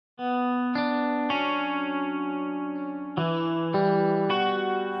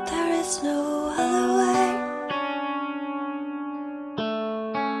is no other way.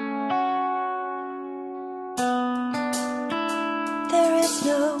 There is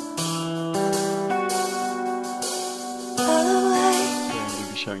no other way. Today I'm going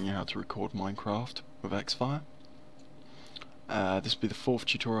to be showing you how to record Minecraft with Xfire. This will be the 4th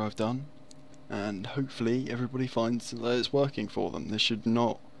tutorial I've done, and hopefully everybody finds that it's working for them. This should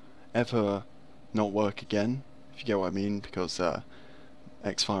not ever not work again, if you get what I mean, because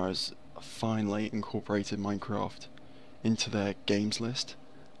Xfire has finally incorporated Minecraft into their games list,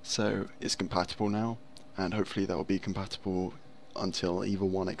 so it's compatible now, and hopefully that will be compatible until either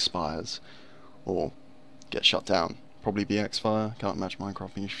one expires or gets shut down. Probably be Xfire. Can't imagine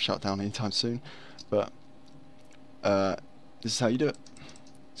Minecraft being shut down anytime soon, but this is how you do it.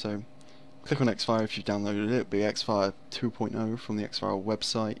 So click on Xfire if you've downloaded it. It'll be Xfire 2.0 from the Xfire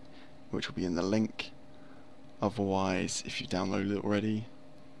website, which will be in the link. Otherwise, if you've downloaded it already,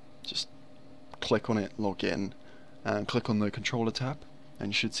 just click on it, log in, and click on the controller tab, and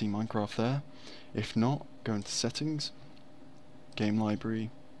you should see Minecraft there. If not, go into settings, game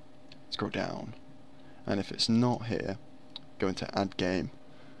library, scroll down, and if it's not here, go into add game,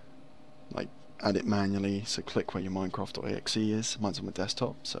 like add it manually, so click where your Minecraft.exe is. Mine's on my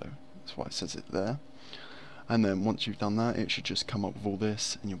desktop, so that's why it says it there. And then once you've done that, it should just come up with all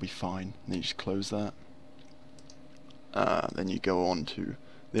this and you'll be fine. And then you just close that. Then you go on to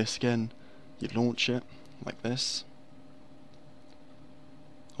this again, you launch it like this.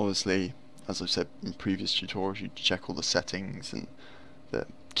 Obviously, as I've said in previous tutorials, you check all the settings and the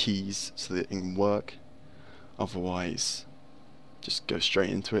keys so that it can work. Otherwise, just go straight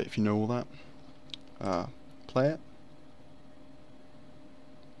into it if you know all that. Play it.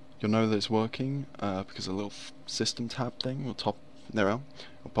 You'll know that it's working because a little system tab thing will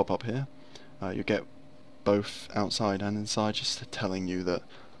will pop up here. You'll get both outside and inside, just telling you that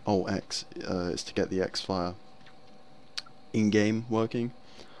Alt-X is to get the Xfire in-game working,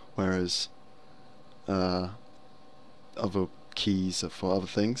 whereas other keys are for other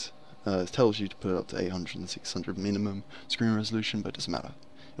things. It tells you to put it up to 800 and 600 minimum screen resolution, but it doesn't matter.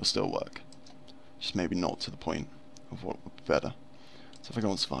 It'll still work. Just maybe not to the point of what would be better. So if I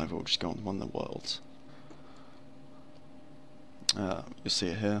go on survival, we'll just go on one of the worlds. You'll see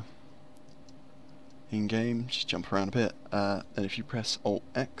it here. In-game, just jump around a bit. And if you press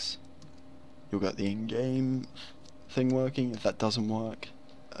Alt-X, you'll get the in-game thing working. If that doesn't work,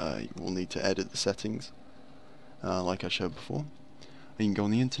 you will need to edit the settings, like I showed before. You can go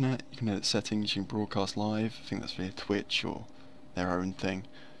on the internet, you can edit settings, you can broadcast live. I think that's via Twitch or their own thing.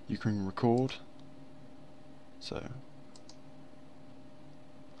 You can record. So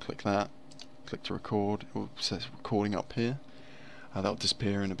click that, click to record. It will say recording up here. That'll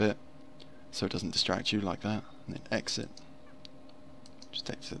disappear in a bit, so it doesn't distract you like that. And then exit.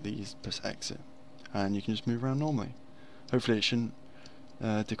 Just exit these, press exit, and you can just move around normally. Hopefully it shouldn't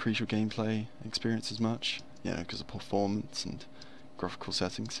decrease your gameplay experience as much, you know, because of performance and graphical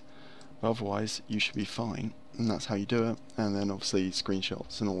settings. But otherwise, you should be fine, and that's how you do it. And then obviously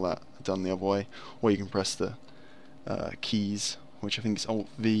screenshots and all that are done the other way, or you can press the keys, which I think is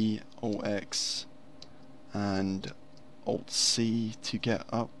Alt-V, Alt-X, and Alt-C to get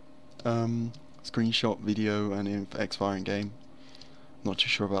up screenshot, video, and in Xfire in-game. Not too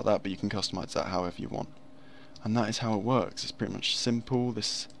sure about that, but you can customize that however you want. And that is how it works. It's pretty much simple.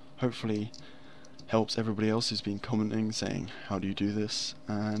 This hopefully helps everybody else who's been commenting, saying, how do you do this?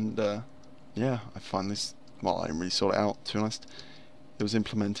 And yeah, I finally, well, I didn't really sort it out, to be honest. It was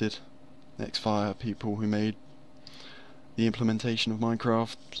implemented. The Xfire people who made the implementation of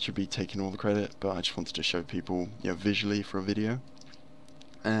Minecraft should be taking all the credit, but I just wanted to show people, you know, visually for a video.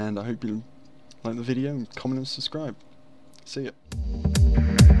 And I hope you like the video and comment and subscribe. See ya.